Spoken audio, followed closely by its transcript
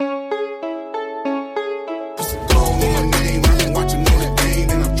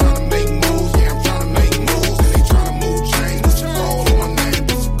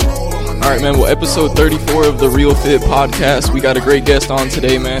right, man. Well, episode 34 of the Real Fit podcast. We got a great guest on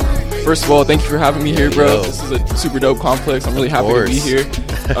today, man. First of all, thank you for having me here, bro. This is a super dope complex. I'm really happy to be here.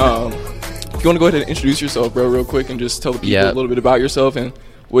 If you want to go ahead and introduce yourself, bro, real quick, and just tell the people a little bit about yourself and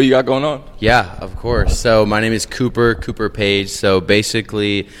what you got going on. Yeah, of course. So my name is Cooper Page. So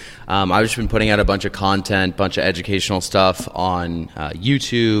basically, I've just been putting out a bunch of content, bunch of educational stuff on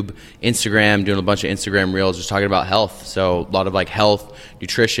YouTube, Instagram, doing a bunch of Instagram reels, just talking about health. So a lot of like health,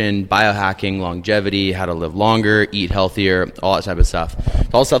 nutrition, biohacking, longevity, how to live longer, eat healthier, all that type of stuff.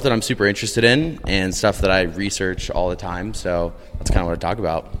 It's all stuff that I'm super interested in and stuff that I research all the time. So that's kind of what I talk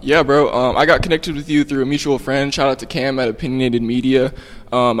about. Yeah, bro. I got connected with you through a mutual friend. Shout out to Cam at Opinionated Media.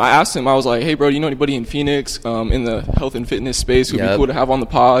 I asked him, I was like, hey, bro, do you know anybody in Phoenix in the health and fitness space who would be cool to have on the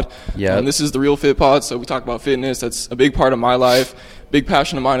pod? Yeah. This is the Real Fit Pod, so we talk about fitness. That's a big part of my life, big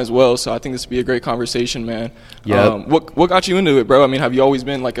passion of mine as well. So I think this would be a great conversation, man. Yeah. What got you into it, bro? I mean, have you always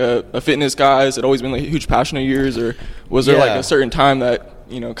been like a fitness guy? Has it always been like a huge passion of yours, or was there like a certain time that,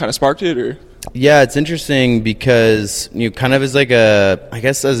 you know, kind of sparked it, or? Yeah, it's interesting because, you know, kind of as like I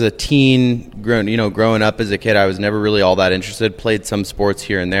guess as a teen, growing up as a kid, I was never really all that interested, played some sports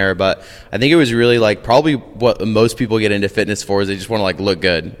here and there, but I think it was really like probably what most people get into fitness for is they just want to like look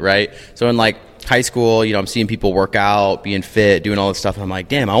good, right? So in like high school, you know, I'm seeing people work out, being fit, doing all this stuff, and I'm like,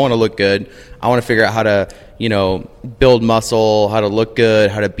 damn, I want to look good. I want to figure out how to, you know, build muscle, how to look good,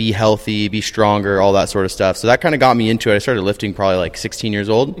 how to be healthy, be stronger, all that sort of stuff. So that kind of got me into it. I started lifting probably like 16 years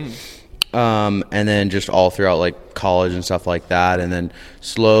old. And then just all throughout like college and stuff like that, and then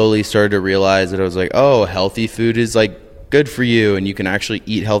slowly started to realize that I was like, oh, healthy food is like good for you, and you can actually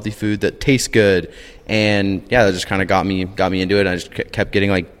eat healthy food that tastes good. And yeah, that just kind of got me into it. And I just kept getting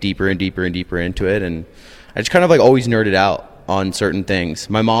like deeper and deeper and deeper into it, and I just kind of like always nerded out on certain things.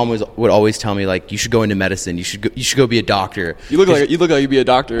 My mom would always tell me like, you should go into medicine, you should go be a doctor. You look like you'd be a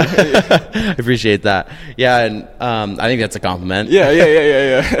doctor. I appreciate that. Yeah, and I think that's a compliment. Yeah.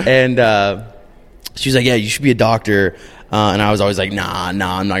 And she was like, yeah, you should be a doctor. And I was always like, nah, I'm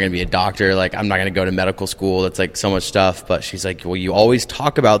not going to be a doctor. Like, I'm not going to go to medical school. That's like so much stuff. But she's like, well, you always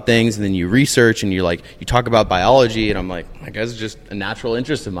talk about things, and then you research, and you talk about biology. And I'm like, I guess it's just a natural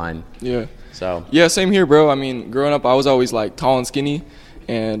interest of mine. Yeah. So yeah, same here, bro. I mean, growing up, I was always like tall and skinny,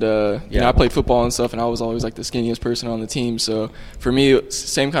 and you know, I played football and stuff, and I was always like the skinniest person on the team. So for me,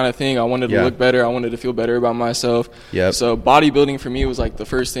 same kind of thing. I wanted to look better. I wanted to feel better about myself. Yep. So bodybuilding for me was like the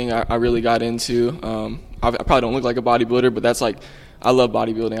first thing I really got into. I probably don't look like a bodybuilder, but that's like, I love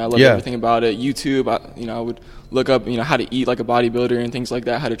bodybuilding. I love everything about it. YouTube, I would look up, you know, how to eat like a bodybuilder and things like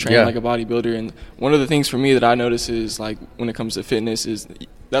that, how to train like a bodybuilder. And one of the things for me that I notice is like when it comes to fitness is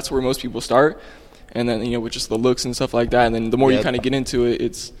that's where most people start. And then, you know, with just the looks and stuff like that. And then the more you kind of get into it,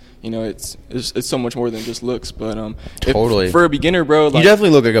 it's, you know, it's so much more than just looks. But totally. For a beginner, bro, like, you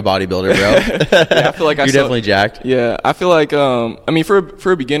definitely look like a bodybuilder, bro. Yeah, I feel like you're definitely jacked. Yeah, I feel like I mean,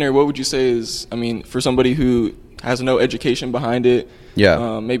 for a beginner, what would you say is, I mean, for somebody who has no education behind it,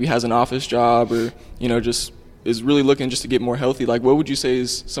 maybe has an office job, or, you know, just is really looking just to get more healthy, like what would you say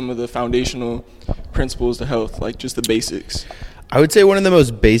is some of the foundational principles to health, like just the basics? I would say one of the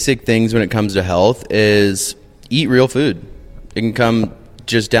most basic things when it comes to health is eat real food. It can come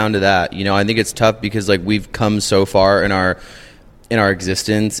just down to that. You know, I think it's tough because like we've come so far in our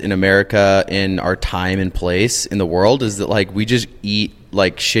existence in America, in our time and place in the world, is that like we just eat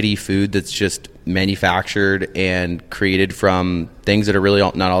like shitty food that's just manufactured and created from things that are really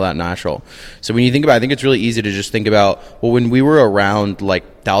not all that natural. So when you think about it, I think it's really easy to just think about, well, when we were around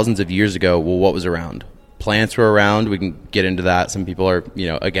like thousands of years ago, well, what was around? Plants were around. We can get into that. Some people are, you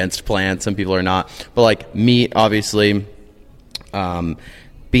know, against plants. Some people are not. But like meat, obviously,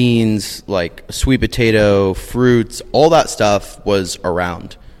 beans, like sweet potato, fruits, all that stuff was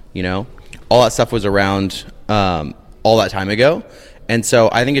around, you know, all that stuff was around all that time ago. And so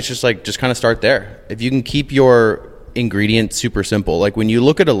I think it's just kind of start there. If you can keep your ingredients super simple, like when you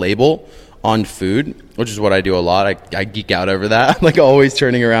look at a label on food, which is what I do a lot, I geek out over that. I'm like always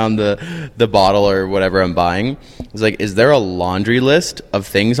turning around the bottle or whatever I'm buying. It's like, is there a laundry list of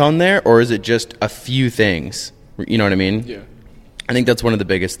things on there, or is it just a few things? You know what I mean? Yeah. I think that's one of the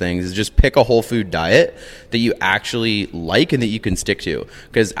biggest things, is just pick a whole food diet that you actually like and that you can stick to.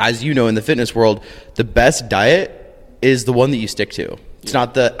 Because as you know, in the fitness world, the best diet is the one that you stick to. It's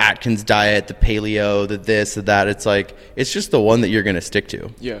not the Atkins diet, the paleo, the this, the that. It's like, it's just the one that you're going to stick to.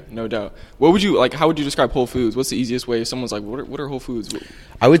 Yeah, no doubt. What would you, like, how would you describe Whole Foods? What's the easiest way if someone's like, what are Whole Foods?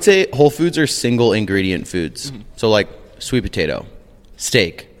 I would say Whole Foods are single ingredient foods. Mm-hmm. So like sweet potato,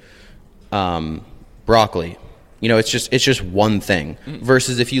 steak, broccoli, it's just one thing.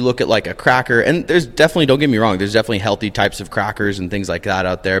 Versus if you look at like a cracker, and there's definitely, don't get me wrong, there's definitely healthy types of crackers and things like that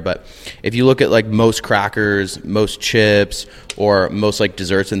out there. But if you look at like most crackers, most chips, or most like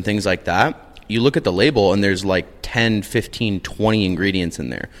desserts and things like that, you look at the label and there's like 10, 15, 20 ingredients in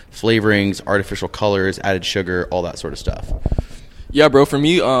there. Flavorings, artificial colors, added sugar, all that sort of stuff. Yeah, bro. For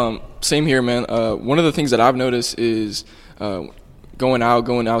me, same here, man. One of the things that I've noticed is going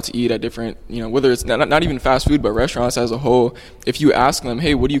out to eat at different, whether it's not even fast food, but restaurants as a whole. If you ask them,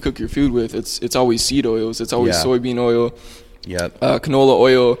 hey, what do you cook your food with? It's always seed oils. It's always soybean oil. Yep. Canola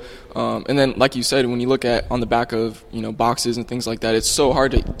oil. And then, like you said, when you look at on the back of, boxes and things like that, it's so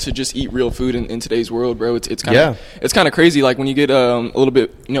hard to just eat real food in today's world, bro. It's kind of crazy. Like when you get a little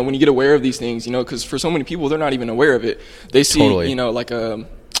bit, when you get aware of these things, because for so many people, they're not even aware of it. They see, like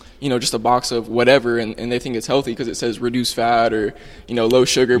just a box of whatever, and they think it's healthy because it says reduced fat or, low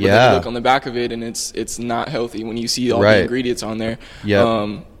sugar, but then you look on the back of it and it's not healthy when you see all the ingredients on there.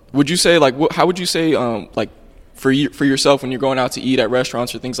 Would you say, like, how would you say, like, for yourself when you're going out to eat at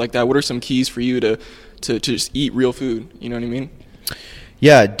restaurants or things like that, what are some keys for you to just eat real food? You know what I mean?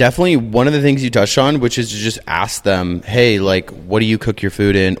 Yeah, definitely. One of the things you touched on, which is to just ask them, hey, like, what do you cook your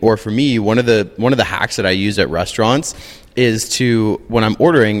food in? Or for me, one of the hacks that I use at restaurants is to, when I'm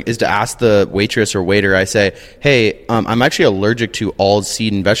ordering, is to ask the waitress or waiter, I say, hey, I'm actually allergic to all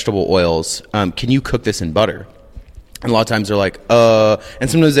seed and vegetable oils. Can you cook this in butter? And a lot of times they're like, and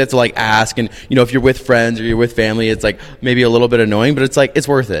sometimes they have to like ask, and if you're with friends or you're with family, it's like maybe a little bit annoying, but it's like, it's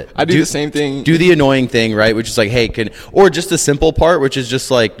worth it. I do the same thing. Do the annoying thing, right? Which is like, hey, or just the simple part, which is just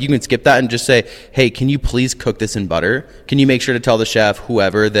like, you can skip that and just say, hey, can you please cook this in butter? Can you make sure to tell the chef,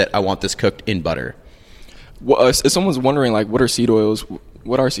 whoever, that I want this cooked in butter? Well, if someone's wondering, like, what are seed oils?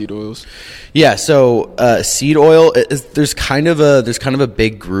 What are seed oils? Yeah, so seed oil there's kind of a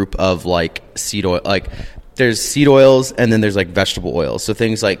big group of like seed oil, like there's seed oils and then there's like vegetable oils. So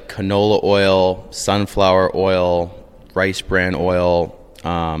things like canola oil, sunflower oil, rice bran oil.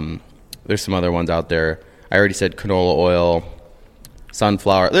 There's some other ones out there. I already said canola oil,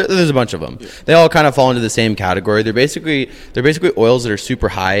 sunflower. There's a bunch of them. Yeah. They all kind of fall into the same category. They're basically oils that are super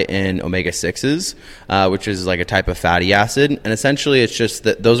high in omega-6s, which is like a type of fatty acid. And essentially it's just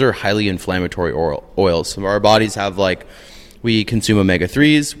that those are highly inflammatory oils. So our bodies have like, we consume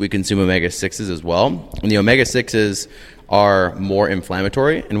omega-3s, we consume omega-6s as well. And the omega-6s are more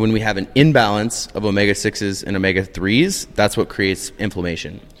inflammatory. And when we have an imbalance of omega-6s and omega-3s, that's what creates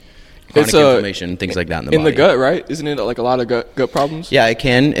inflammation. Chronic inflammation, things like that in the body. In the gut, right? Isn't it like a lot of gut problems? Yeah, it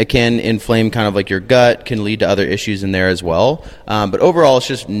can inflame kind of like your gut, can lead to other issues in there as well. But overall, it's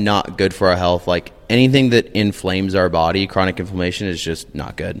just not good for our health. Like anything that inflames our body, chronic inflammation is just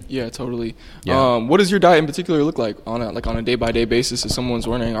not good. Yeah, totally. Yeah. What does your diet in particular look like on a day-by-day basis? If someone's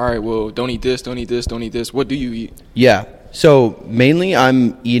wondering, all right, well, don't eat this, don't eat this, don't eat this. What do you eat? Yeah. So mainly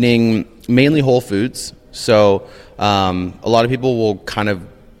I'm eating whole foods. So a lot of people will kind of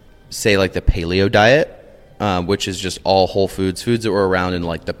say like the paleo diet, which is just all whole foods that were around in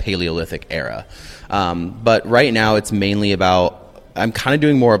like the Paleolithic era. But right now it's mainly about, I'm kind of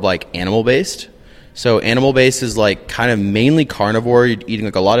doing more of like animal based. So animal based is like kind of mainly carnivore. You're eating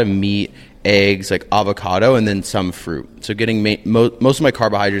like a lot of meat, eggs, like avocado, and then some fruit. So getting most of my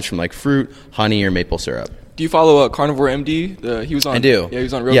carbohydrates from like fruit, honey, or maple syrup. Do you follow Carnivore MD? He was on. I do. Yeah, he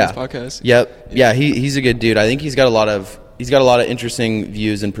was on Rogan's podcast. Yep. Yeah, he's a good dude. I think he's got a lot of interesting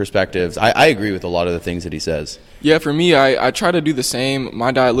views and perspectives. I agree with a lot of the things that he says. Yeah, for me, I try to do the same.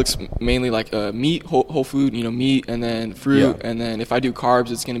 My diet looks mainly like meat, whole food, meat, and then fruit. Yeah. And then if I do carbs,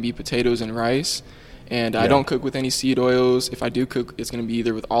 it's going to be potatoes and rice. And I don't cook with any seed oils. If I do cook, it's going to be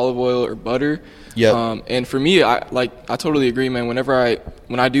either with olive oil or butter. Yeah. And for me, I totally agree, man.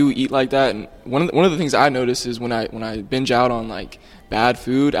 When I do eat like that, and one of the things I notice is when I binge out on like bad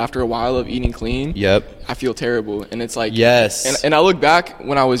food after a while of eating clean. Yep. I feel terrible, and it's like yes. And I look back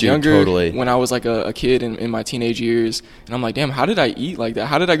when I was younger, totally. When I was like a kid in my teenage years, and I'm like, damn, how did I eat like that?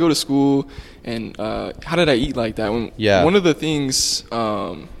 How did I go to school, and how did I eat like that? One of the things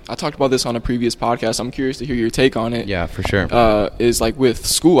I talked about this on a previous podcast. I'm curious to hear your take on it. Yeah, for sure. Is like with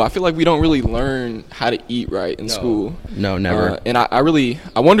school, I feel like we don't really learn how to eat right in school. No, never. And I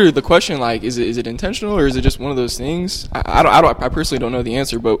wonder the question, like, is it intentional or is it just one of those things? I personally don't know the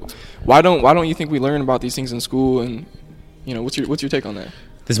answer, but why don't you think we learn about these things in school? And what's your take on that?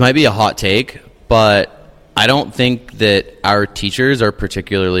 This might be a hot take, but I don't think that our teachers are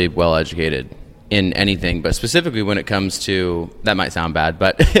particularly well educated. in anything, but specifically when it comes to, that might sound bad,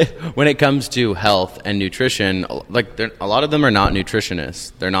 but when it comes to health and nutrition, like a lot of them are not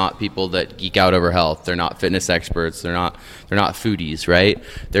nutritionists. They're not people that geek out over health. They're not fitness experts. They're not foodies, right?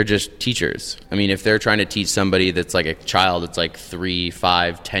 They're just teachers. I mean, if they're trying to teach somebody that's like a child that's like 3,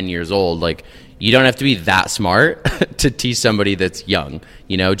 5, 10 years old, like you don't have to be that smart to teach somebody that's young,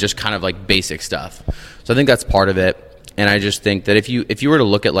 you know, just kind of like basic stuff. So I think that's part of it. And I just think that if you were to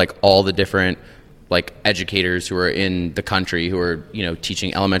look at like all the different like educators who are in the country who are, you know,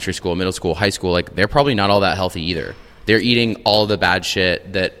 teaching elementary school, middle school, high school, like they're probably not all that healthy either. They're eating all the bad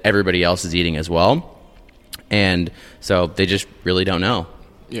shit that everybody else is eating as well. And so they just really don't know.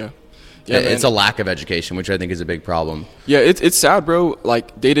 Yeah. It's a lack of education, which I think is a big problem. Yeah, it's sad, bro.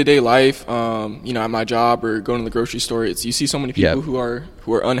 Like day-to-day life, you know, at my job or going to the grocery store, you see so many people who are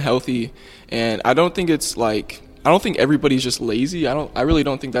unhealthy, and I don't think everybody's just lazy. I really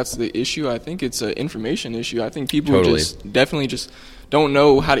don't think that's the issue. I think it's an information issue. I think people just definitely just don't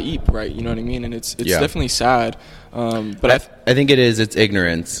know how to eat right. You know what I mean? And it's definitely sad. But I think it's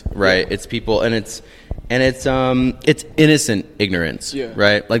ignorance, right? Yeah. It's people, and it's innocent ignorance,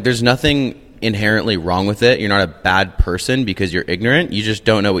 right? Like there's nothing inherently wrong with it. You're not a bad person because you're ignorant. You just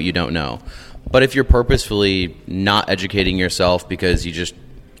don't know what you don't know. But if you're purposefully not educating yourself because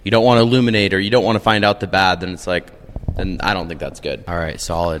you don't want to illuminate or you don't want to find out the bad, then it's like, then I don't think that's good. All right,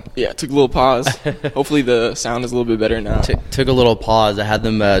 solid. Yeah, took a little pause. Hopefully the sound is a little bit better now. Took a little pause. I had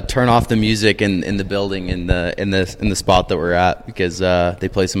them turn off the music in the building in the spot that we're at because they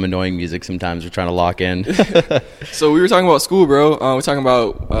play some annoying music sometimes. We're trying to lock in. So we were talking about school, bro. We're talking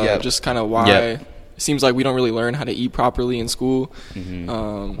about just kind of why it seems like we don't really learn how to eat properly in school.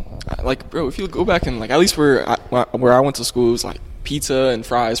 Mm-hmm. Like, bro, if you go back and like at least where I went to school, it was like pizza and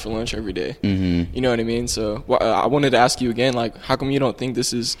fries for lunch every day. Mm-hmm. You know what I mean? So I wanted to ask you again, like, how come you don't think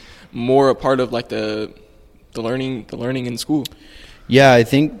this is more a part of like the learning in school? Yeah, I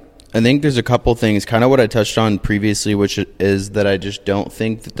think there's a couple things, kind of what I touched on previously, which is that I just don't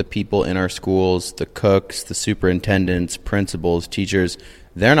think that the people in our schools, the cooks, the superintendents, principals, teachers,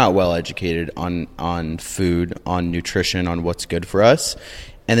 they're not well educated on food, on nutrition, on what's good for us.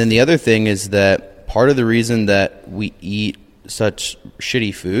 And then the other thing is that part of the reason that we eat such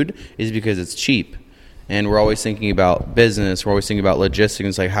shitty food is because it's cheap, and we're always thinking about business, we're always thinking about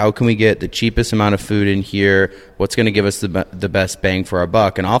logistics, like how can we get the cheapest amount of food in here, what's going to give us the best bang for our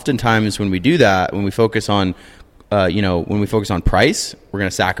buck. And oftentimes when we do that, when we focus on price, we're going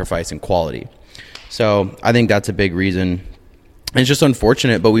to sacrifice in quality. So I think that's a big reason, and it's just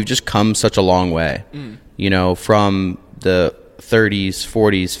unfortunate, but we've just come such a long way, you know, from the 30s,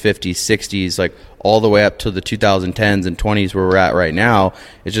 40s, 50s, 60s, like all the way up to the 2010s and 20s where we're at right now.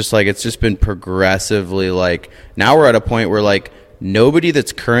 It's just like, it's just been progressively, like now we're at a point where like nobody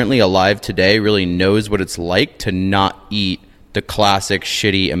that's currently alive today really knows what it's like to not eat the classic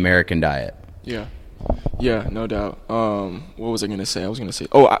shitty American diet. Yeah, no doubt. What was I going to say? I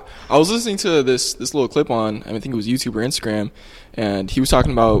was listening to this little clip on, I think it was YouTube or Instagram, and he was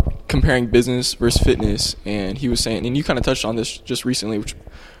talking about comparing business versus fitness, and he was saying, and you kind of touched on this just recently, which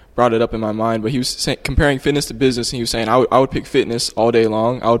brought it up in my mind, but he was comparing fitness to business, and he was saying I would pick fitness all day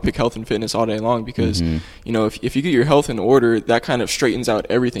long. I would pick health and fitness all day long because, you know, if you get your health in order, that kind of straightens out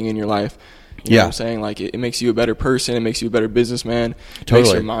everything in your life. You know what I'm saying? Like, it makes you a better person. It makes you a better businessman. It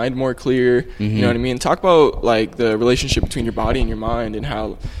makes your mind more clear. You know what I mean? Talk about, like, the relationship between your body and your mind and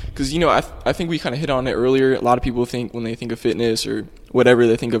how... Because, you know, I think we kind of hit on it earlier. A lot of people think when they think of fitness or whatever,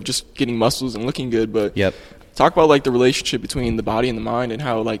 they think of just getting muscles and looking good. But talk about, like, the relationship between the body and the mind and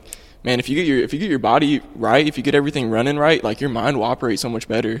how, like... Man, if you get your body right, if you get everything running right, like your mind will operate so much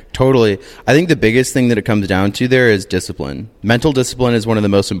better. Totally. I think the biggest thing that it comes down to there is discipline. Mental discipline is one of the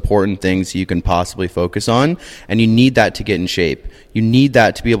most important things you can possibly focus on, and you need that to get in shape. You need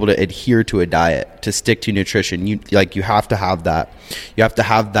that to be able to adhere to a diet, to stick to nutrition. You have to have that. You have to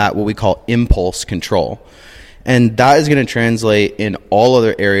have that, what we call impulse control. And that is going to translate in all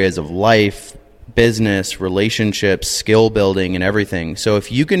other areas of life, business, relationships, skill building, and everything. So if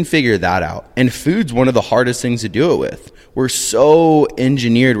you can figure that out, and food's one of the hardest things to do it with. We're so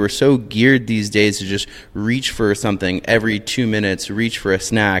engineered, we're so geared these days to just reach for something every 2 minutes, reach for a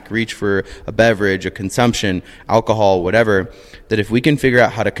snack, reach for a beverage, a consumption, alcohol, whatever, that if we can figure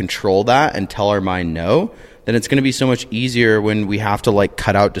out how to control that and tell our mind no, then it's going to be so much easier when we have to like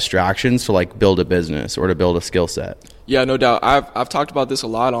cut out distractions to like build a business or to build a skill set. Yeah, no doubt. I've talked about this a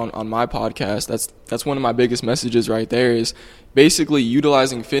lot on my podcast. That's one of my biggest messages right there, is basically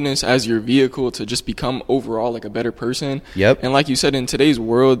utilizing fitness as your vehicle to just become overall like a better person. Yep. And like you said, in today's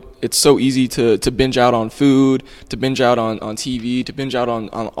world, it's so easy to binge out on food, to binge out on TV, to binge out on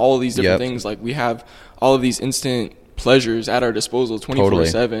all of these different things. Like, we have all of these instant pleasures at our disposal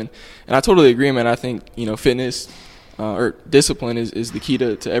 24/7. And I totally agree, man. I think, fitness or discipline is the key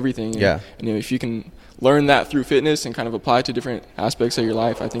to everything. And, if you can learn that through fitness and kind of apply to different aspects of your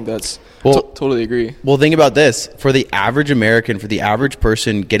life, I think that's totally agree. Well, think about this. For the average American, for the average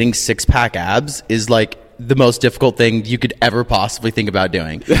person, getting six-pack abs is like the most difficult thing you could ever possibly think about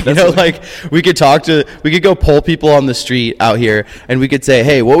doing. We could go poll people on the street out here, and we could say,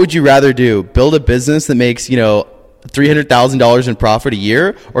 hey, what would you rather do? Build a business that makes, $300,000 in profit a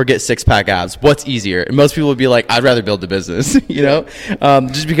year, or get six-pack abs? What's easier? And most people would be like, I'd rather build a business,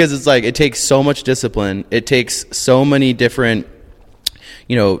 just because it's like, it takes so much discipline. It takes so many different,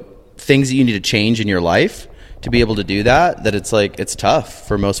 things that you need to change in your life to be able to do that it's like, it's tough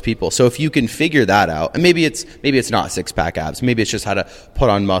for most people. So if you can figure that out, and maybe it's not six-pack abs, maybe it's just how to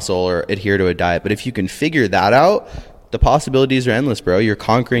put on muscle or adhere to a diet. But if you can figure that out, the possibilities are endless, bro. You're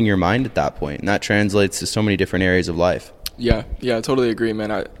conquering your mind at that point, and that translates to so many different areas of life. Yeah, I totally agree,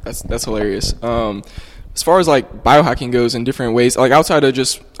 man. That's hilarious. As far as like biohacking goes in different ways, like outside of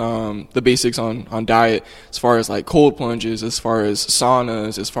just the basics on diet, as far as like cold plunges, as far as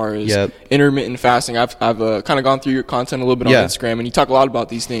saunas, as far as intermittent fasting, I've kind of gone through your content a little bit on Instagram, and you talk a lot about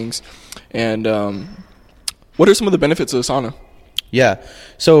these things. And what are some of the benefits of the sauna? Yeah,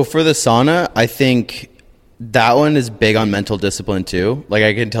 so for the sauna, I think that one is big on mental discipline too. Like,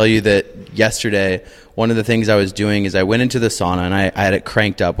 I can tell you that yesterday, one of the things I was doing is I went into the sauna and I had it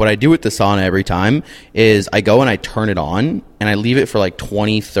cranked up. What I do with the sauna every time is I go and I turn it on and I leave it for like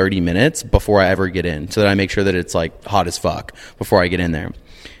 20, 30 minutes before I ever get in, so that I make sure that it's like hot as fuck before I get in there. And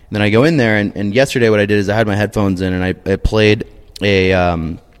then I go in there, and yesterday what I did is I had my headphones in and I played a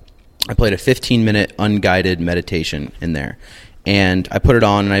 15-minute unguided meditation in there. And I put it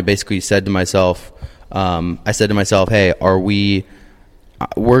on and I basically said to myself, hey,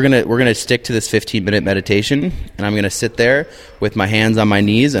 we're gonna stick to this 15-minute meditation, and I'm gonna sit there with my hands on my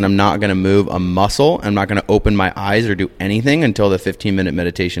knees, and I'm not gonna move a muscle. I'm not gonna open my eyes or do anything until the 15-minute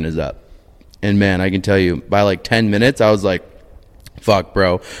meditation is up. And man, I can tell you, by like 10 minutes, I was like, fuck,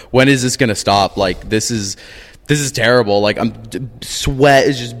 bro, when is this gonna stop? Like, this is terrible. Like, sweat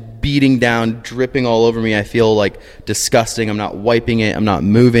is just beating down, dripping all over me. I feel like disgusting. I'm not wiping it. I'm not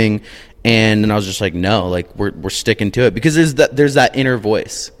moving. And then I was just like, no, like we're sticking to it, because there's that inner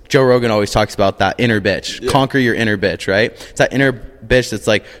voice. Joe Rogan always talks about that inner bitch. Conquer your inner bitch, right? It's that inner bitch that's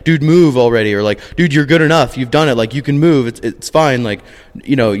like, dude, move already, or like, dude, you're good enough. You've done it. Like, you can move. It's fine. Like,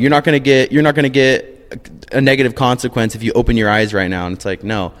 you're not gonna get a negative consequence if you open your eyes right now. And it's like,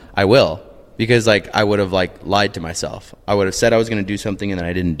 no, I will, because like I would have like lied to myself. I would have said I was gonna do something and then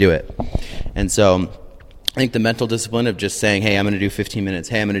I didn't do it. And so I think the mental discipline of just saying, hey, I'm going to do 15 minutes.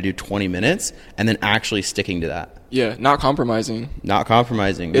 Hey, I'm going to do 20 minutes. And then actually sticking to that. Yeah, not compromising. Not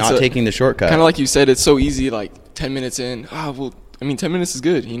taking the shortcut. Kind of like you said, it's so easy, like 10 minutes in. 10 minutes is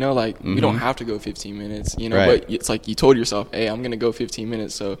good. We don't have to go 15 minutes, right. But it's like you told yourself, hey, I'm going to go 15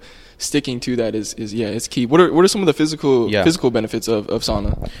 minutes. So sticking to that is it's key. What are some of the physical benefits of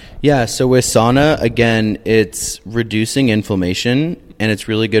sauna? Yeah, so with sauna, again, it's reducing inflammation, and it's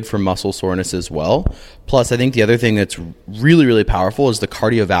really good for muscle soreness as well. Plus, I think the other thing that's really, really powerful is the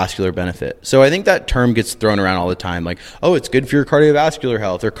cardiovascular benefit. So I think that term gets thrown around all the time, like, oh, it's good for your cardiovascular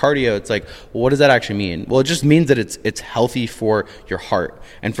health or cardio. It's like, well, what does that actually mean? Well, it just means that it's healthy for your heart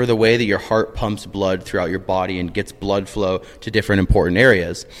and for the way that your heart pumps blood throughout your body and gets blood flow to different important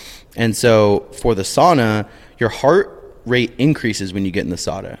areas. And so for the sauna, your heart rate increases when you get in the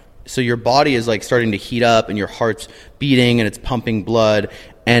sauna. So your body is like starting to heat up and your heart's beating and it's pumping blood.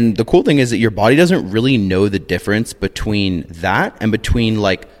 And the cool thing is that your body doesn't really know the difference between that and between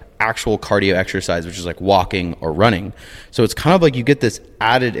like actual cardio exercise, which is like walking or running. So it's kind of like you get this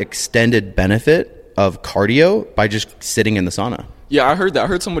added extended benefit of cardio by just sitting in the sauna. Yeah, I heard that. I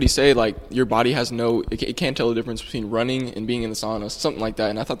heard somebody say like your body has it can't tell the difference between running and being in the sauna, something like that.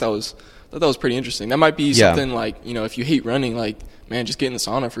 And I thought that was pretty interesting. That might be something like, if you hate running, like, man, just get in the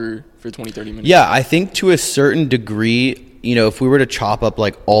sauna for 20, 30 minutes. Yeah, I think to a certain degree, if we were to chop up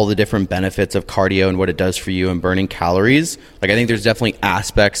like all the different benefits of cardio and what it does for you and burning calories, like I think there's definitely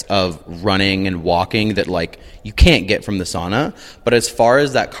aspects of running and walking that like you can't get from the sauna. But as far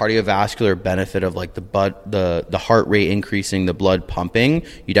as that cardiovascular benefit of like the heart rate increasing, the blood pumping,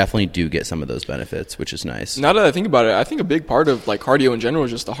 you definitely do get some of those benefits, which is nice. Now that I think about it, I think a big part of like cardio in general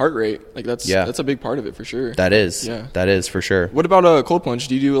is just the heart rate. Like that's a big part of it for sure. That is for sure. What about cold plunge?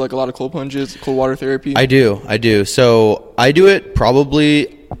 Do you do like a lot of cold plunges, cold water therapy? I do. So I do it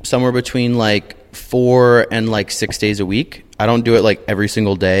probably somewhere between like 4 and like 6 days a week. I don't do it like every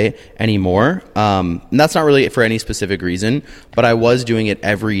single day anymore. And that's not really for any specific reason, but I was doing it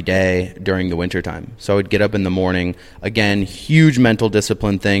every day during the winter time. So I would get up in the morning, again, huge mental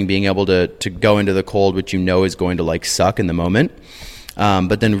discipline thing, being able to go into the cold, which is going to like suck in the moment.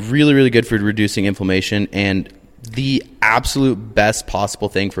 But then really, really good for reducing inflammation and the absolute best possible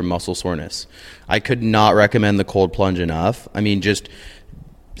thing for muscle soreness. I could not recommend the cold plunge enough. I mean, just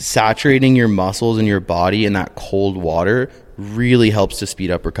saturating your muscles and your body in that cold water really helps to speed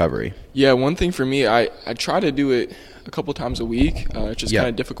up recovery. Yeah, one thing for me, I try to do it a couple times a week. It's just kind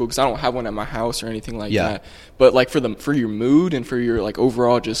of difficult because I don't have one at my house or anything like that. But like for your mood and for your like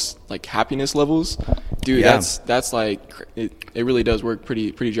overall just like happiness levels, dude, that's like it really does work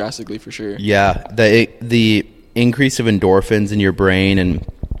pretty drastically for sure. Yeah, the increase of endorphins in your brain and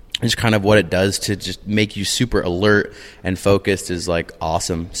just kind of what it does to just make you super alert and focused is like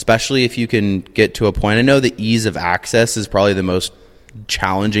awesome, especially if you can get to a point. I know the ease of access is probably the most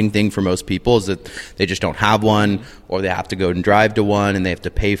challenging thing for most people, is that they just don't have one, or they have to go and drive to one and they have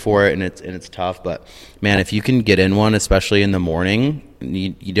to pay for it, and it's tough. But man, if you can get in one, especially in the morning,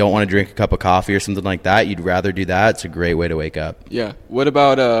 you don't want to drink a cup of coffee or something like that, you'd rather do that. It's a great way to wake up. Yeah. What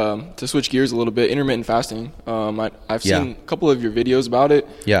about to switch gears a little bit, intermittent fasting? I've seen a couple of your videos about it.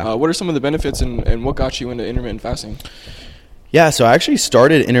 What are some of the benefits and what got you into intermittent fasting? Yeah, so I actually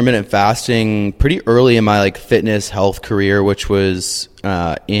started intermittent fasting pretty early in my like fitness health career, which was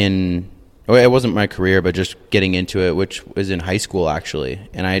it wasn't my career, but just getting into it, which was in high school actually.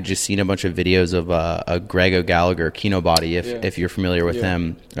 And I had just seen a bunch of videos of a Greg O'Gallagher, Kino Body, if you're familiar with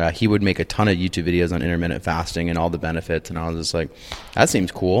him. He would make a ton of YouTube videos on intermittent fasting and all the benefits, and I was just like, that seems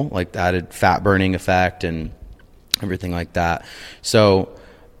cool, like the added fat burning effect and everything like that. So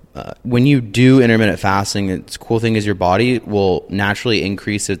when you do intermittent fasting, the cool thing is your body will naturally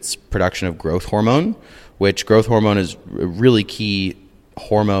increase its production of growth hormone, which growth hormone is a really key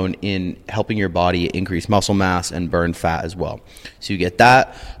hormone in helping your body increase muscle mass and burn fat as well. So you get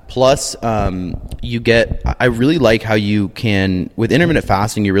that. Plus, I really like how you can, with intermittent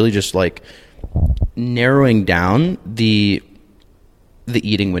fasting, you're really just like narrowing down the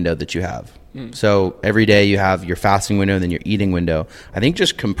eating window that you have. So every day you have your fasting window and then your eating window. I think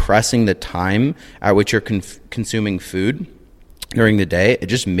just compressing the time at which you're consuming food during the day, it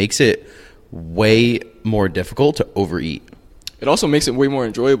just makes it way more difficult to overeat. It also makes it way more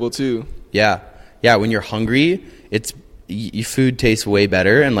enjoyable too. Yeah. When you're hungry, your food tastes way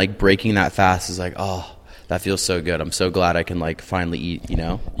better, and like breaking that fast is like, oh, that feels so good. I'm so glad I can like finally eat,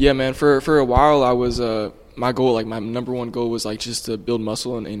 Yeah, man. For a while I was my goal, like my number one goal was like just to build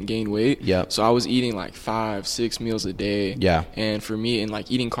muscle and gain weight. Yeah. So I was eating like 5-6 meals a day. Yeah. And for me, and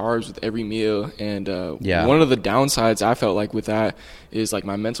like eating carbs with every meal. And one of the downsides I felt like with that is like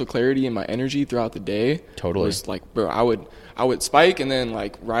my mental clarity and my energy throughout the day. Totally. Was like, bro, I would spike, and then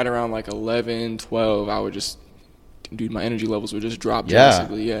like right around like 11, 12, I would just, dude, my energy levels would just drop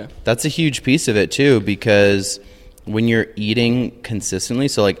drastically. Yeah. That's a huge piece of it too, because when you're eating consistently,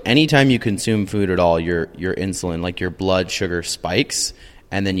 so like anytime you consume food at all, your insulin, like your blood sugar spikes,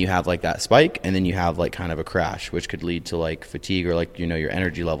 and then you have like that spike, and then you have like kind of a crash, which could lead to like fatigue or like, your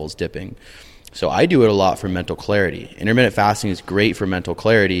energy levels dipping. So I do it a lot for mental clarity. Intermittent fasting is great for mental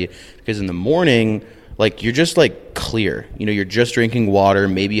clarity because in the morning, like you're just like clear, you're just drinking water.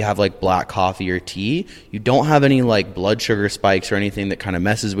 Maybe you have like black coffee or tea. You don't have any like blood sugar spikes or anything that kind of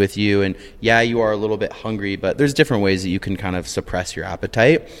messes with you. And yeah, you are a little bit hungry, but there's different ways that you can kind of suppress your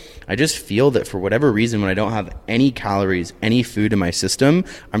appetite. I just feel that for whatever reason, when I don't have any calories, any food in my system,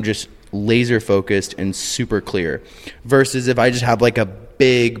 I'm just laser focused and super clear. Versus if I just have like a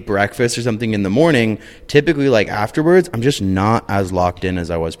big breakfast or something in the morning, typically like afterwards, I'm just not as locked in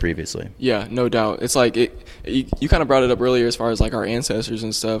as I was previously. Yeah, no doubt. It's like you kind of brought it up earlier as far as like our ancestors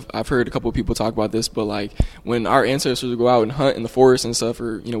and stuff. I've heard a couple of people talk about this, but like when our ancestors would go out and hunt in the forest and stuff,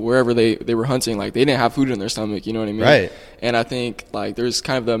 or wherever they were hunting, like they didn't have food in their stomach, you know what I mean? Right. And I think like there's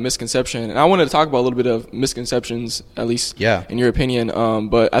kind of the misconception, and I wanted to talk about a little bit of misconceptions, at least in your opinion.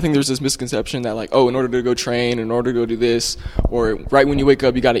 But I think there's this misconception that like, oh, in order to go train, in order to go do this, or right when you wake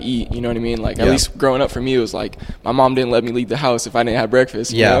up, you got to eat. You know what I mean? Like, at least growing up for me, it was like my mom didn't let me leave the house if I didn't have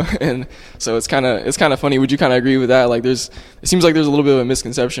breakfast. You know? And so it's kind of funny. Would you kind of agree with that? Like, it seems like there's a little bit of a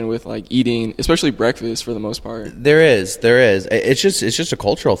misconception with like eating, especially breakfast for the most part. There is. It's just a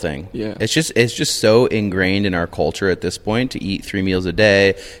cultural thing. Yeah. It's just so ingrained in our culture at this point to eat 3 meals a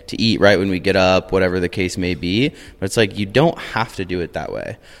day, to eat right when we get up, whatever the case may be. But it's like, you don't have to do it that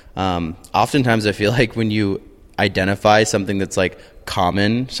way. Oftentimes I feel like when you identify something that's like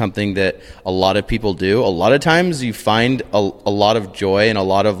common, something that a lot of people do, a lot of times you find a lot of joy and a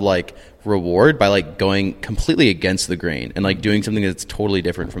lot of like reward by like going completely against the grain and like doing something that's totally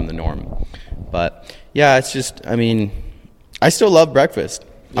different from the norm. But yeah, it's just, I mean, I still love breakfast.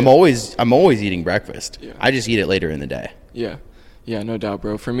 Yeah. I'm always eating breakfast. Yeah. I just eat it later in the day. Yeah. Yeah, no doubt,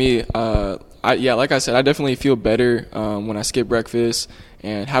 bro. For me, like I said, I definitely feel better when I skip breakfast,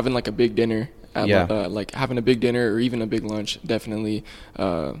 and having like a big dinner. Like having a big dinner or even a big lunch definitely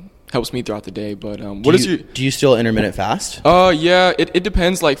helps me throughout the day. But do you still intermittent fast? Yeah, it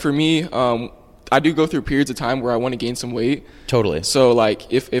depends. Like for me, I do go through periods of time where I want to gain some weight. Totally. So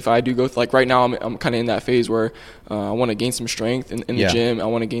like if I do go like right now, I'm kind of in that phase where I want to gain some strength in the gym. I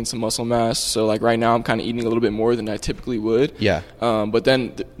want to gain some muscle mass. So like right now I'm kind of eating a little bit more than I typically would. Yeah. But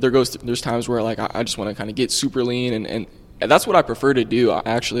then there's times where like I just want to kind of get super lean and that's what I prefer to do.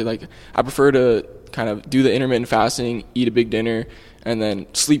 I prefer to kind of do the intermittent fasting, eat a big dinner, and then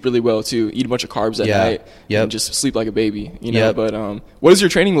sleep really well too. Eat a bunch of carbs at night, and just sleep like a baby. You know. But what does your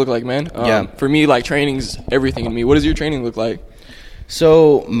training look like, man? For me, like training's everything in me. What does your training look like?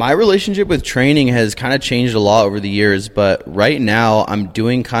 So my relationship with training has kind of changed a lot over the years, but right now I'm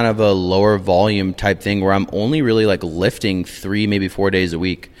doing kind of a lower volume type thing where I'm only really like lifting 3, maybe 4 days a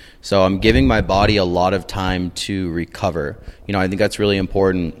week. So I'm giving my body a lot of time to recover. You know, I think that's really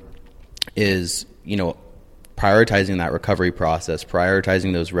important is, you know, prioritizing that recovery process,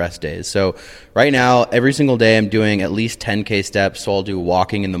 prioritizing those rest days. So right now, every single day I'm doing at least 10K steps. So I'll do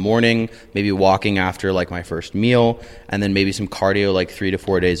walking in the morning, maybe walking after like my first meal, and then maybe some cardio like 3 to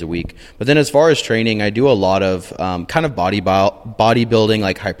 4 days a week. But then as far as training, I do a lot of kind of bodybuilding,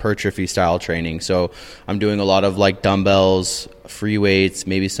 like hypertrophy style training. So I'm doing a lot of like dumbbells, free weights,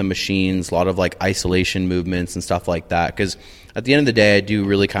 maybe some machines, a lot of like isolation movements and stuff like that. Because at the end of the day, I do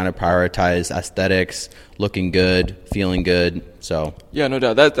really kind of prioritize aesthetics, looking good, feeling good. So yeah, no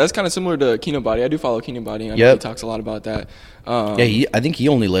doubt. That's kind of similar to Kino Body. I do follow Kino Body. I know he talks a lot about that. I think he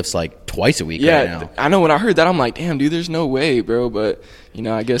only lifts like twice a week right now. I know. When I heard that, I'm like, damn, dude, there's no way, bro. But you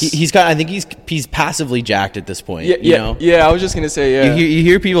know, I guess I think he's passively jacked at this point. Yeah. I was just gonna say, You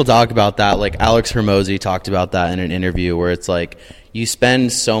hear people talk about that. Like Alex Hormozi talked about that in an interview where it's like, you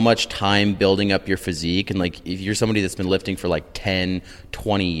spend so much time building up your physique, and like if you're somebody that's been lifting for like 10,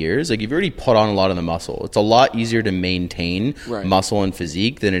 20 years, like you've already put on a lot of the muscle. It's a lot easier to maintain muscle and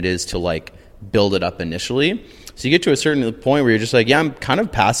physique than it is to like build it up initially. So you get to a certain point where you're just like, yeah, I'm kind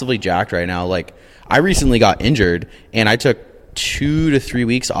of passively jacked right now. Like I recently got injured and I took 2 to 3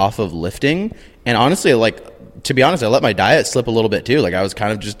 weeks off of lifting, and honestly, like, to be honest, I let my diet slip a little bit too. Like I was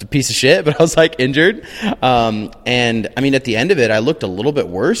kind of just a piece of shit, but I was like injured. And I mean, at the end of it, I looked a little bit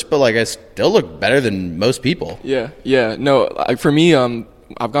worse, but like I still look better than most people. Yeah. No, like for me,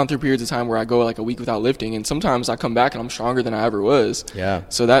 I've gone through periods of time where I go like a week without lifting, and sometimes I come back and I'm stronger than I ever was. Yeah.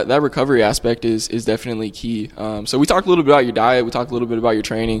 So that recovery aspect is definitely key. So we talked a little bit about your diet. We talked a little bit about your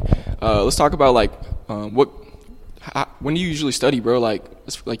training. Let's talk about like when do you usually study, bro?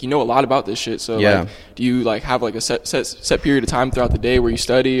 Like you know a lot about this shit. So like, do you like have like a set period of time throughout the day where you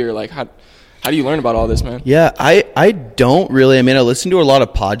study, or like how do you learn about all this, man? Yeah, I don't really. I mean, I listen to a lot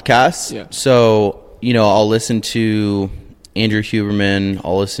of podcasts. Yeah. So, you know, I'll listen to Andrew Huberman.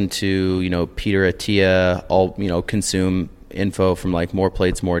 I'll listen to, you know, Peter Attia. I'll, you know, consume info from like More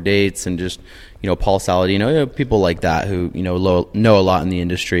Plates, More Dates, and just, you know, Paul Saladino, you know, people like that who, you know a lot in the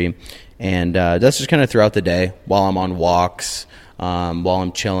industry. And that's just kind of throughout the day while I'm on walks, while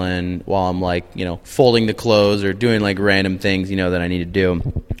I'm chilling, while I'm like, you know, folding the clothes or doing like random things, you know, that I need to do.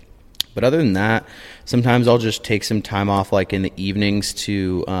 But other than that, sometimes I'll just take some time off like in the evenings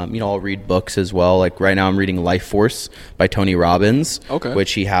to, you know, I'll read books as well. Like right now I'm reading Life Force by Tony Robbins,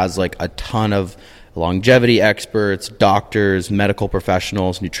 which he has like a ton of longevity experts, doctors, medical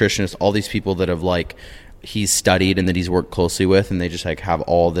professionals, nutritionists, all these people that have like, he's studied and that he's worked closely with, and they just like have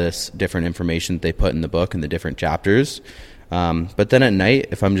all this different information that they put in the book and the different chapters. But then at night,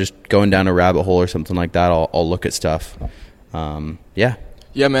 if I'm just going down a rabbit hole or something like that, I'll look at stuff.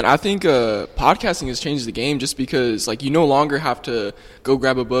 Yeah, man, I think podcasting has changed the game just because like you no longer have to go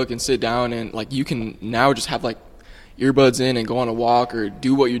grab a book and sit down, and like you can now just have like earbuds in and go on a walk or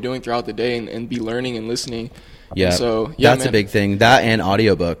do what you're doing throughout the day and be learning and listening. Yeah. And so yeah, that's man, a big thing. That and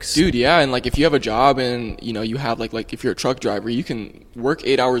audiobooks. dude. Yeah. And like if you have a job and you have like if you're a truck driver, you can work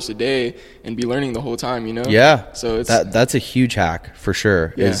 8 hours a day and be learning the whole time, Yeah. So it's that's a huge hack for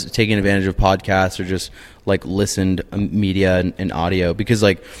sure, is taking advantage of podcasts or just like listened media and audio, because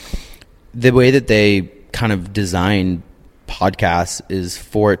like the way that they kind of design podcasts is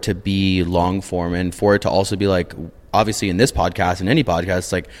for it to be long form, and for it to also be like, obviously in this podcast and any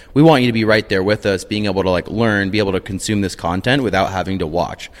podcast, like we want you to be right there with us, being able to like learn, be able to consume this content without having to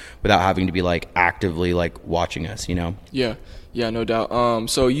watch, without having to be like actively like watching us, Yeah, no doubt.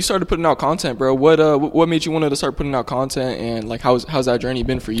 So you started putting out content, bro. What made you want to start putting out content, and like how's that journey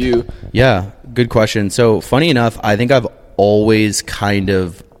been for you? Yeah, good question. So funny enough, I think I've always kind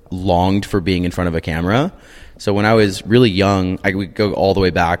of longed for being in front of a camera. So when I was really young, I would go all the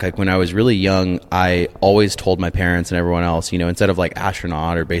way back. Like when I was really young, I always told my parents and everyone else, instead of like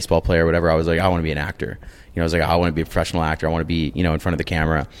astronaut or baseball player or whatever, I was like, I want to be an actor. I was like, I want to be a professional actor. I want to be, in front of the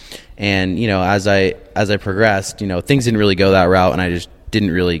camera. And, as I progressed, things didn't really go that route, and I just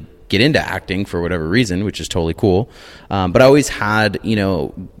didn't really get into acting for whatever reason, which is totally cool. But I always had,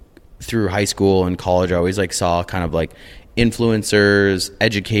 through high school and college, I always like saw kind of like influencers,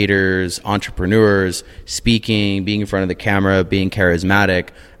 educators, entrepreneurs speaking, being in front of the camera, being charismatic.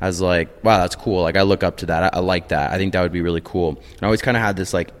 I was like, wow, that's cool. Like I look up to that. I like that. I think that would be really cool. And I always kind of had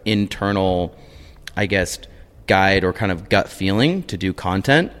this like internal, I guess, guide or kind of gut feeling to do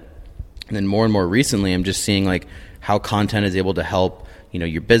content. And then more and more recently, I'm just seeing like how content is able to help,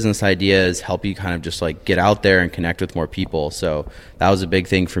 your business ideas, help you kind of just like get out there and connect with more people. So that was a big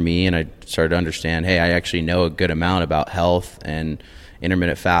thing for me. And I started to understand, hey, I actually know a good amount about health and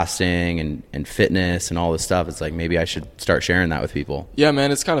intermittent fasting and fitness and all this stuff. It's like, maybe I should start sharing that with people. Yeah,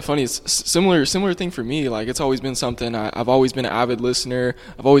 man, it's kind of funny. It's similar thing for me. Like it's always been something. I've always been an avid listener.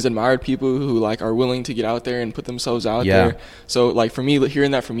 I've always admired people who like are willing to get out there and put themselves out there. So like for me,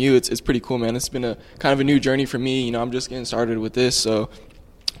 hearing that from you, it's pretty cool, man. It's been a kind of a new journey for me. I'm just getting started with this. So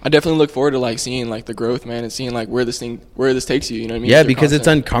I definitely look forward to like seeing like the growth, man, and seeing like where this takes you. You know what I mean? Yeah, because it's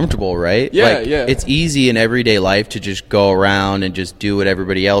uncomfortable, right? Yeah, like, yeah. It's easy in everyday life to just go around and just do what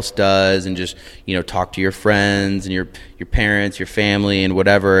everybody else does, and just talk to your friends and your parents, your family, and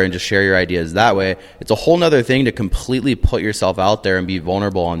whatever, and just share your ideas that way. It's a whole nother thing to completely put yourself out there and be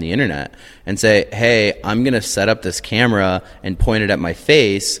vulnerable on the internet and say, hey, I'm gonna set up this camera and point it at my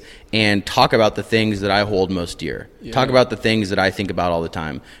face and talk about the things that I hold most dear. Yeah. Talk about the things that I think about all the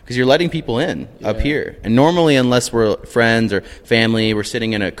time. Because you're letting people in up here. And normally, unless we're friends or family, we're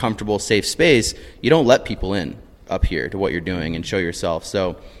sitting in a comfortable, safe space, you don't let people in up here to what you're doing and show yourself.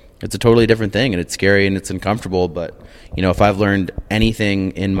 So it's a totally different thing, and it's scary and it's uncomfortable. But, if I've learned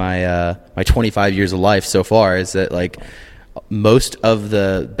anything in my 25 years of life so far, is that like most of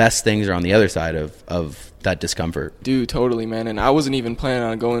the best things are on the other side of that discomfort. Dude, totally, man. And I wasn't even planning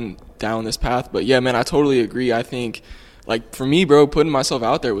on going down this path, but yeah, man, I totally agree. I think like for me, bro, putting myself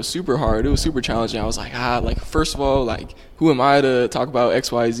out there was super hard. It was super challenging. I was like, like first of all, like who am I to talk about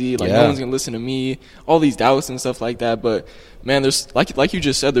XYZ? Like no one's gonna listen to me. All these doubts and stuff like that. But man, there's like you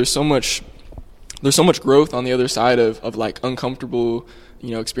just said, there's so much growth on the other side of like uncomfortable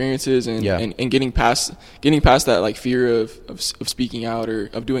experiences and getting past that like fear of speaking out or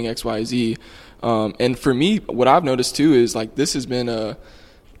of doing XYZ. And for me, what I've noticed too is like this has been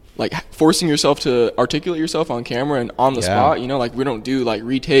like forcing yourself to articulate yourself on camera and on the spot. Like we don't do like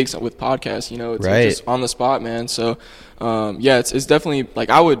retakes with podcasts. It's right. Just on the spot, man. So it's definitely like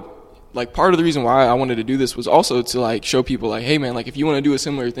I would like part of the reason why I wanted to do this was also to like show people like, hey man, like if you want to do a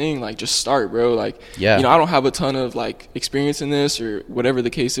similar thing, like just start, bro. Like I don't have a ton of like experience in this or whatever the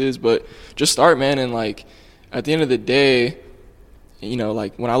case is, but just start, man. And like at the end of the day,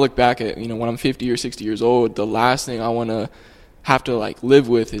 like when I look back at, when I'm 50 or 60 years old, the last thing I want to have to like live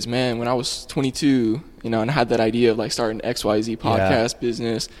with is, man, when I was 22, and I had that idea of like starting XYZ podcast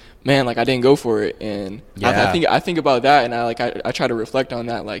business, man, like I didn't go for it. And I think about that, and I try to reflect on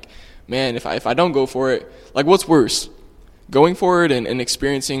that. Like, man, if I don't go for it, like what's worse, going for it and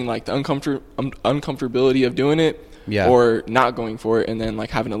experiencing like the uncomfortability of doing it, or not going for it and then like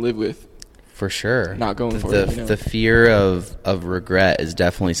having to live with for sure not going for it. The fear of regret is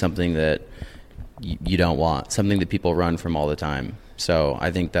definitely something that you don't want, something that people run from all the time. So I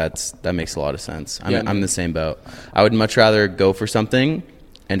think that makes a lot of sense. I'm the same boat. I would much rather go for something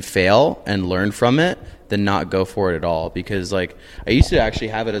and fail and learn from it than not go for it at all. Because like I used to actually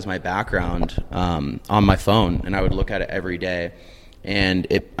have it as my background on my phone, and I would look at it every day. And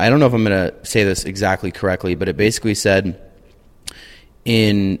I don't know if I'm going to say this exactly correctly, but it basically said,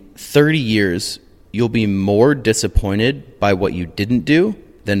 in 30 years, you'll be more disappointed by what you didn't do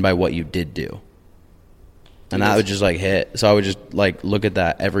than by what you did do. And that would just like hit. So I would just like look at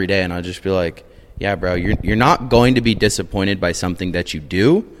that every day and I'd just be like, yeah, bro, you're not going to be disappointed by something that you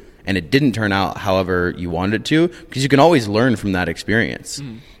do and it didn't turn out however you wanted it to, because you can always learn from that experience.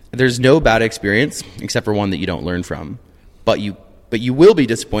 There's no bad experience except for one that you don't learn from. But you will be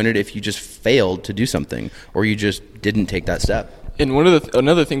disappointed if you just failed to do something or you just didn't take that step. And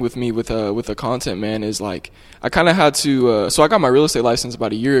another thing with me with the content, man, is like I kind of had to. So I got my real estate license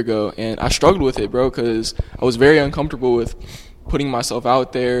about a year ago, and I struggled with it, bro, because I was very uncomfortable with putting myself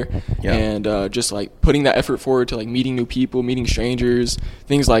out there and just like putting that effort forward to like meeting new people, meeting strangers,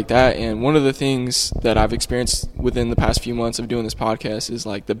 things like that. And one of the things that I've experienced within the past few months of doing this podcast is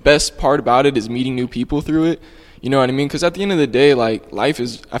like the best part about it is meeting new people through it. You know what I mean? Because at the end of the day, like, life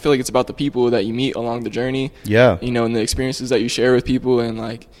is, I feel like it's about the people that you meet along the journey. Yeah. You know, and the experiences that you share with people. And,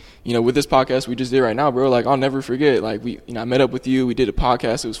 like, you know, with this podcast we just did right now, bro, like, I'll never forget. Like, I met up with you. We did a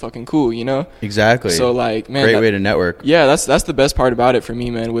podcast. It was fucking cool, you know? Exactly. So, like, man. Great way to network. Yeah, that's the best part about it for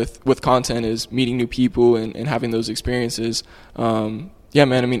me, man, with content is meeting new people and having those experiences. Yeah,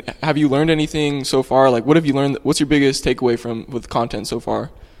 man, I mean, have you learned anything so far? Like, what have you learned? What's your biggest takeaway with content so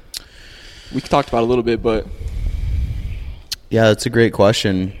far? We talked about it a little bit, but... Yeah, that's a great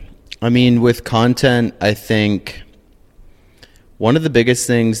question. I mean, with content, I think one of the biggest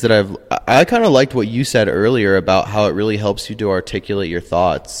things that I kind of liked what you said earlier about how it really helps you to articulate your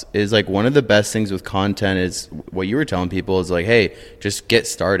thoughts is like one of the best things with content is what you were telling people is like, hey, just get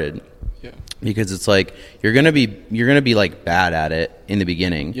started. Yeah. Because it's like you're gonna be like bad at it in the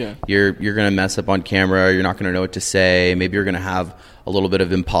beginning. Yeah. You're gonna mess up on camera. You're not gonna know what to say. Maybe you're gonna have a little bit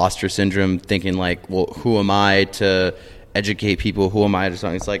of imposter syndrome, thinking like, well, who am I to educate people? Who am I to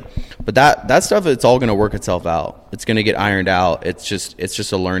something? It's like, but that stuff, it's all going to work itself out. It's going to get ironed out. It's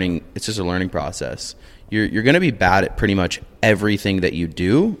just a learning process. You're going to be bad at pretty much everything that you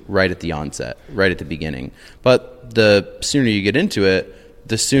do right at the onset, right at the beginning. But the sooner you get into it,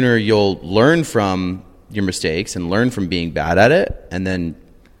 the sooner you'll learn from your mistakes and learn from being bad at it, and then,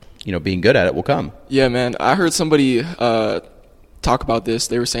 you know, being good at it will come. Yeah, man. I heard somebody talk about this.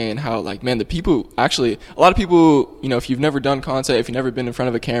 They were saying how, like, man, a lot of people, you know, if you've never done content, if you've never been in front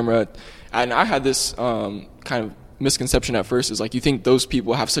of a camera, and I had this kind of misconception at first, is like, you think those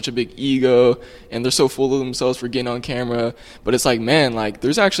people have such a big ego and they're so full of themselves for getting on camera, but it's like, man, like,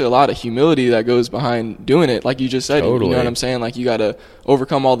 there's actually a lot of humility that goes behind doing it, like you just said. Totally. You know what I'm saying? Like, you got to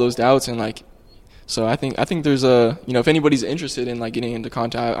overcome all those doubts, and like, so I think there's you know, if anybody's interested in like getting into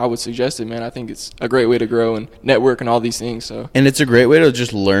content, I would suggest it, man. I think it's a great way to grow and network and all these things. So, and it's a great way to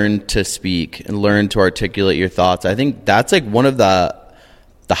just learn to speak and learn to articulate your thoughts. I think that's like one of the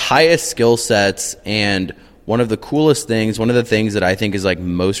highest skill sets and one of the coolest things. One of the things that I think is like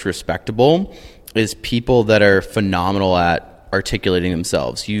most respectable is people that are phenomenal at articulating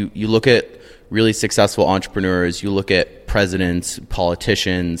themselves. You look at really successful entrepreneurs, you look at presidents,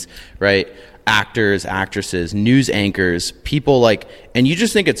 politicians, right? Actors, actresses, news anchors, people like, and you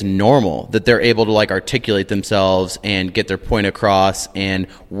just think it's normal that they're able to like articulate themselves and get their point across and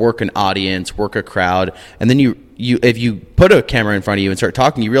work an audience, work a crowd. And then you if you put a camera in front of you and start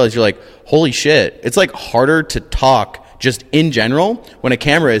talking, you realize you're like, holy shit, it's like harder to talk just in general when a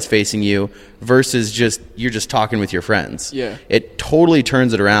camera is facing you versus you're just talking with your friends. Yeah. It totally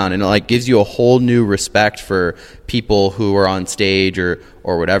turns it around, and it like gives you a whole new respect for people who are on stage or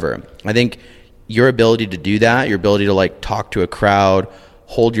whatever. I think your ability to do that, your ability to like talk to a crowd,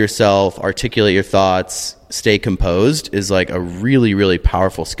 hold yourself, articulate your thoughts, stay composed is like a really, really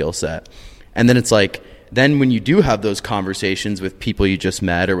powerful skill set. And then it's like, then when you do have those conversations with people you just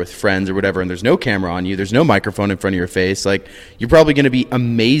met or with friends or whatever, and there's no camera on you, there's no microphone in front of your face, like you're probably going to be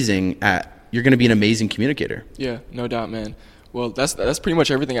you're going to be an amazing communicator. Yeah, no doubt, man. Well, that's pretty much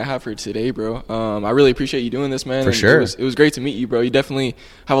everything I have for today, bro. I really appreciate you doing this, man. For sure. It was great to meet you, bro. You definitely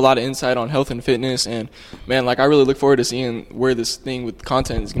have a lot of insight on health and fitness, and man, like I really look forward to seeing where this thing with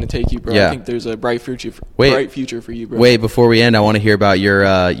content is going to take you, bro. Yeah. I think there's a bright future for you, bro. Wait, before we end, I want to hear about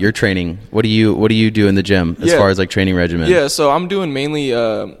your training. What do you do in the gym as far as like training regimen? Yeah, so I'm doing mainly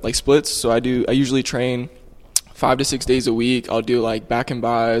like splits. So I usually train 5 to 6 days a week. I'll do like back and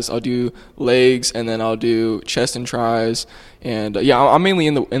buys, I'll do legs, and then I'll do chest and tris. And I'm mainly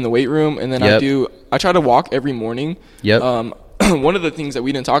in the weight room, and then I try to walk every morning. Yep. One of the things that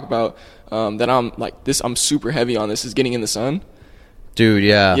we didn't talk about that I'm super heavy on this is getting in the sun. Dude,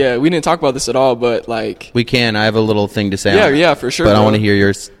 yeah. Yeah, we didn't talk about this at all, but like... We can. I have a little thing to say on it. Yeah, for sure, But bro. I want to hear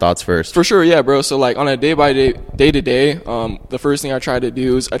your thoughts first. For sure, yeah, bro. So like on a day-to-day, the first thing I try to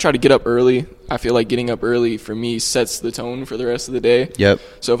do is I try to get up early. I feel like getting up early for me sets the tone for the rest of the day. Yep.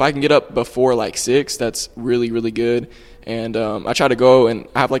 So if I can get up before like 6, that's really, really good. And I try to go, and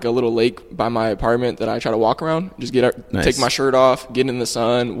I have like a little lake by my apartment that I try to walk around, just take my shirt off, get in the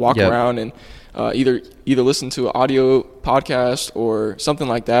sun, walk around, and either listen to an audio podcast or something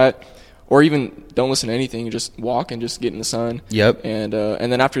like that, or even don't listen to anything, just walk and just get in the sun. Yep. And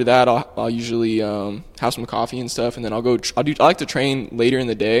then after that, I'll usually have some coffee and stuff, and then I like to train later in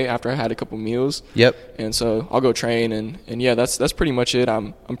the day after I had a couple meals. Yep. And so I'll go train, and yeah, that's pretty much it.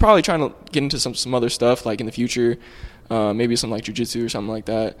 I'm probably trying to get into some other stuff like in the future. Maybe some like jiu-jitsu or something like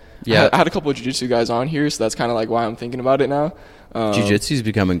that. Yeah. I had a couple of jiu-jitsu guys on here, so that's kind of like why I'm thinking about it now. Jiu-jitsu's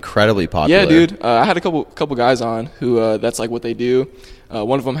become incredibly popular. Yeah, dude. I had a couple guys on who that's like what they do.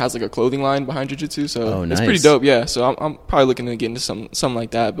 One of them has like a clothing line behind jiu-jitsu, so nice. It's pretty dope. Yeah, so I'm probably looking to get into something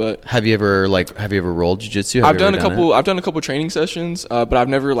like that. But have you ever rolled jiu-jitsu? I've done a couple training sessions, but I've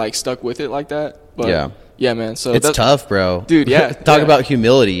never like stuck with it like that. But yeah, man. So it's tough, bro. Dude, yeah. Talk about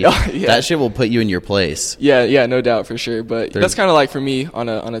humility. Yeah. That shit will put you in your place. Yeah, no doubt for sure. But that's kind of like for me on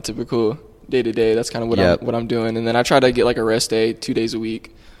a typical day-to-day. That's kind of what I'm doing. And then I try to get like a rest day 2 days a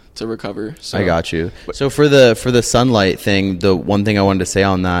week to recover. So I got you. So for the sunlight thing, the one thing I wanted to say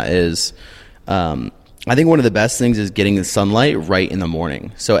on that is I think one of the best things is getting the sunlight right in the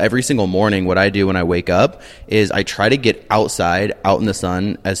morning. So every single morning, what I do when I wake up is I try to get outside, out in the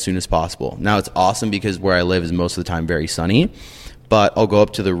sun as soon as possible. Now, it's awesome because where I live is most of the time very sunny, but I'll go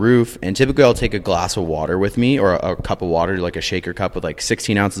up to the roof, and typically I'll take a glass of water with me, or a cup of water, like a shaker cup with like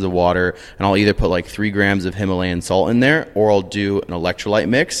 16 ounces of water, and I'll either put like 3 grams of Himalayan salt in there, or I'll do an electrolyte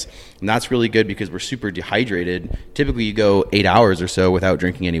mix. And that's really good because we're super dehydrated. Typically you go 8 hours or so without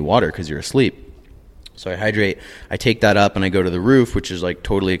drinking any water because you're asleep. So I hydrate, I take that up, and I go to the roof, which is like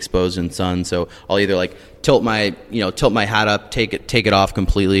totally exposed in sun. So I'll either like tilt my hat up, take it off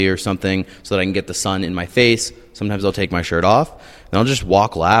completely or something so that I can get the sun in my face. Sometimes I'll take my shirt off, and I'll just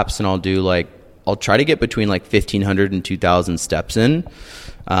walk laps, and I'll try to get between like 1,500 and 2,000 steps in.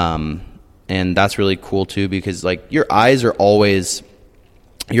 And that's really cool too, because like your eyes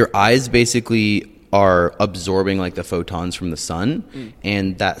basically are absorbing like the photons from the sun,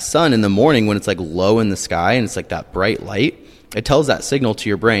 and that sun in the morning when it's like low in the sky and it's like that bright light, it tells that signal to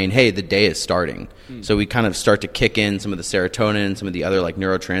your brain, hey, the day is starting. So we kind of start to kick in some of the serotonin and some of the other like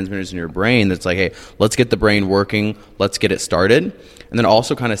neurotransmitters in your brain that's like, hey, let's get the brain working, let's get it started. And then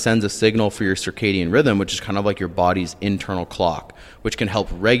also kind of sends a signal for your circadian rhythm, which is kind of like your body's internal clock, which can help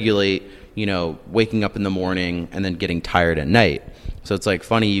regulate, waking up in the morning and then getting tired at night. So it's like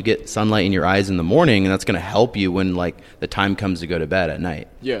funny, you get sunlight in your eyes in the morning, and that's going to help you when like the time comes to go to bed at night.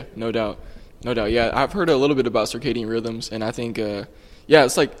 Yeah, no doubt. Yeah, I've heard a little bit about circadian rhythms, and I think,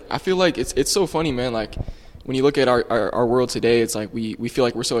 it's like, I feel like it's so funny, man. Like when you look at our world today, it's like we feel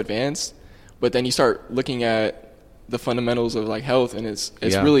like we're so advanced, but then you start looking at the fundamentals of like health, and it's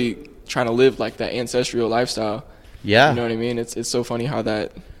really trying to live like that ancestral lifestyle. Yeah. You know what I mean? It's so funny how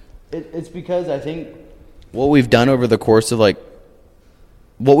that. It's because I think what we've done over the course of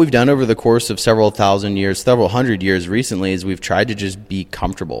several thousand years, several hundred years recently, is we've tried to just be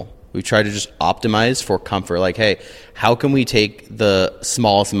comfortable. We've tried to just optimize for comfort. Like, hey, how can we take the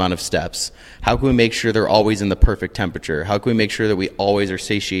smallest amount of steps? How can we make sure they're always in the perfect temperature? How can we make sure that we always are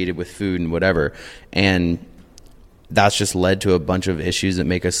satiated with food and whatever? And that's just led to a bunch of issues that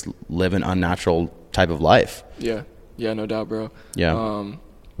make us live an unnatural type of life. Yeah, no doubt, bro. Yeah.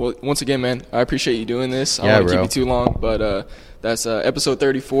 Well, once again, man, I appreciate you doing this. I don't want to keep you too long, but that's episode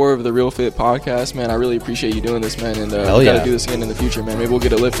 34 of the Real Fit podcast, man. I really appreciate you doing this, man, and we got to do this again in the future, man. Maybe we'll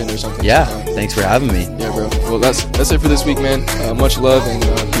get a lift in or something. Yeah, thanks for having me. Yeah, bro. Well, that's it for this week, man. Much love, and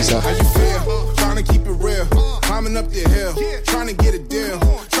peace out. How you feel? Trying to keep it real. Climbing up the hill. Trying to get a deal.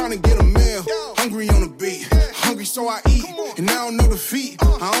 Trying to get a meal. Hungry on the beat. Hungry so I eat. And I don't know the feet.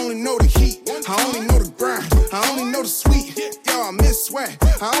 I only know the heat. I only know the grind. I only know the sweet. Yo, I miss sweat.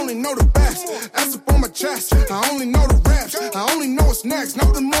 I only know the best. That's up on my chest. I only know the reps. I only know what's next.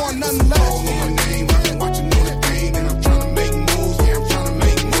 Nothing more, nothing less.